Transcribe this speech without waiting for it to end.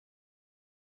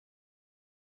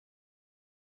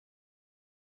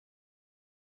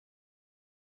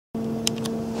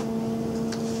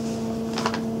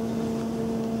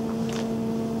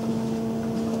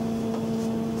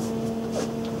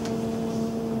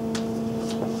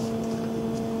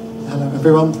Hello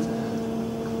everyone,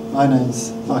 my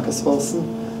name's Marcus Wilson.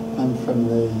 I'm from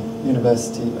the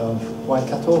University of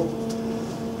Waikato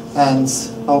and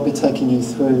I'll be taking you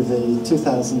through the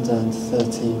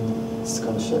 2013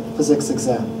 Scholarship Physics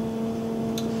exam.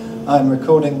 I'm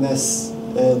recording this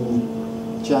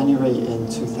in January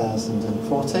in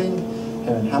 2014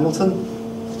 here in Hamilton,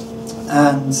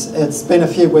 and it's been a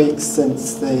few weeks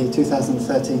since the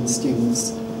 2013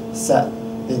 students sat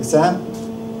the exam.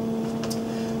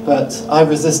 But I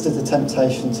resisted the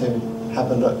temptation to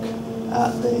have a look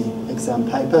at the exam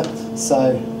paper,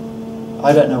 so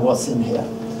I don't know what's in here.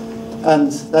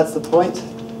 And that's the point.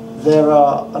 There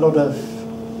are a lot of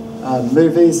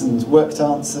movies and worked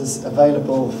answers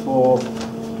available for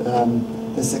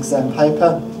this exam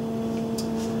paper,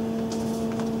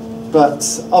 but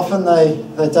often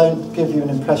they don't give you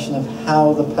an impression of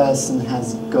how the person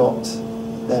has got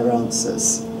their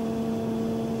answers.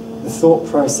 The thought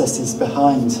processes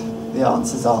behind the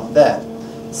answers aren't there.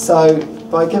 So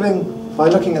by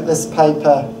looking at this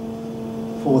paper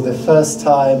for the first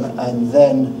time and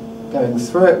then going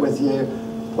through it with you,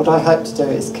 what I hope to do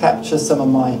is capture some of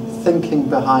my thinking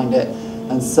behind it,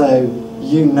 and so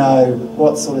you know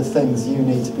what sort of things you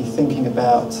need to be thinking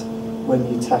about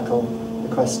when you tackle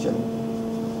the question.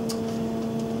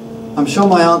 I'm sure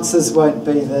my answers won't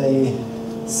be the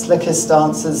slickest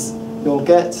answers you'll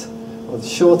get, or the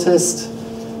shortest.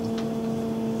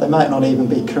 They might not even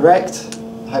be correct.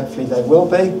 Hopefully they will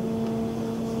be.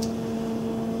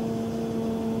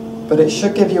 But it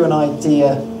should give you an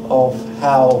idea of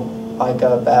how I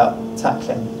go about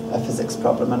tackling a physics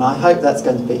problem, and I hope that's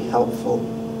going to be helpful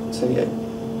to you.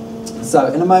 So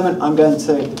in a moment I'm going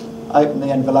to open the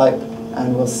envelope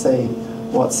and we'll see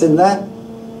what's in there.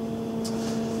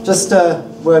 Just a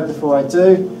word before I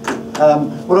do.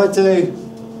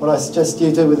 What I suggest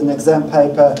you do with an exam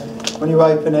paper, when you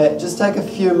open it, just take a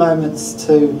few moments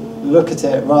to look at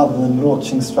it rather than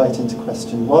launching straight into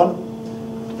question one.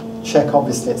 Check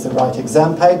obviously it's the right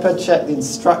exam paper, check the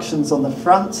instructions on the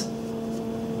front.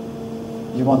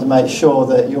 You want to make sure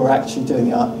that you're actually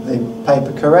doing the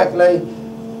paper correctly.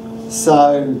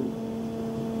 So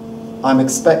I'm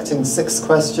expecting 6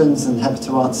 questions and happy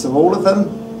to answer all of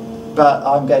them, but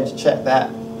I'm going to check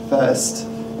that first,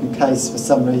 in case for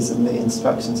some reason the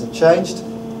instructions have changed.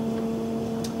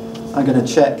 I'm going to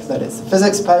check that it's a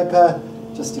physics paper,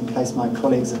 just in case my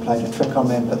colleagues have played a trick on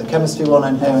me and put the chemistry one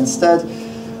in here instead,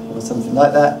 or something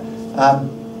like that.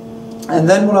 And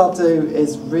then what I'll do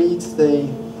is read the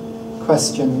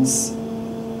questions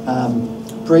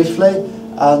briefly,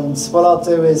 and what I'll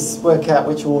do is work out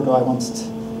which order I want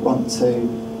to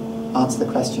answer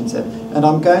the questions in. And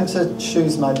I'm going to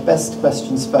choose my best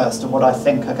questions first, or what I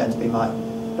think are going to be my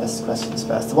best questions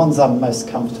first, the ones I'm most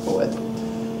comfortable with.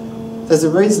 There's a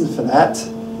reason for that,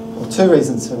 or 2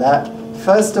 reasons for that.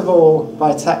 First of all,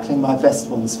 by tackling my best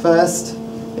ones first,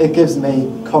 it gives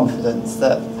me confidence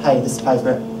that, hey, this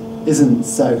paper isn't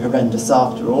so horrendous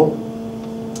after all.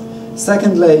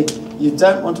 Secondly, you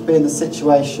don't want to be in the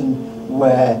situation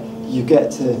where you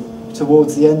get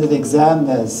towards the end of the exam,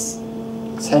 there's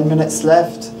 10 minutes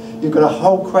left, you've got a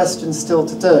whole question still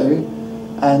to do,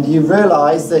 and you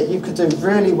realise that you could do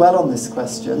really well on this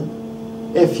question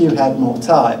if you had more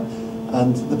time.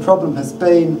 And the problem has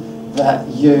been that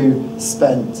you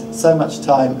spent so much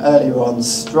time earlier on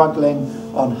struggling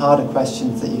on harder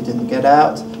questions that you didn't get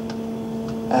out,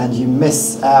 and you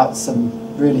miss out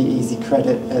some really easy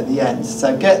credit at the end.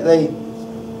 So get the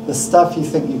stuff you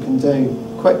think you can do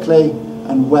quickly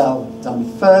and well done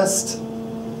first.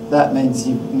 That means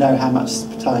you know how much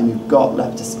time you've got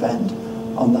left to spend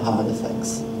on the harder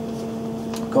things.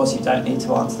 Of course, you don't need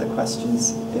to answer the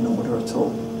questions in order at all.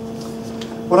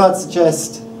 What I'd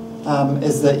suggest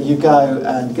is that you go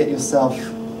and get yourself,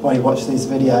 while you watch these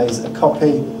videos, a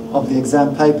copy of the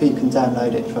exam paper. You can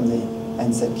download it from the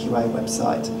NZQA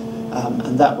website,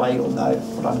 and that way you'll know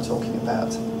what I'm talking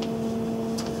about.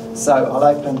 So I'll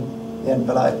open the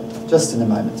envelope just in a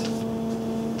moment.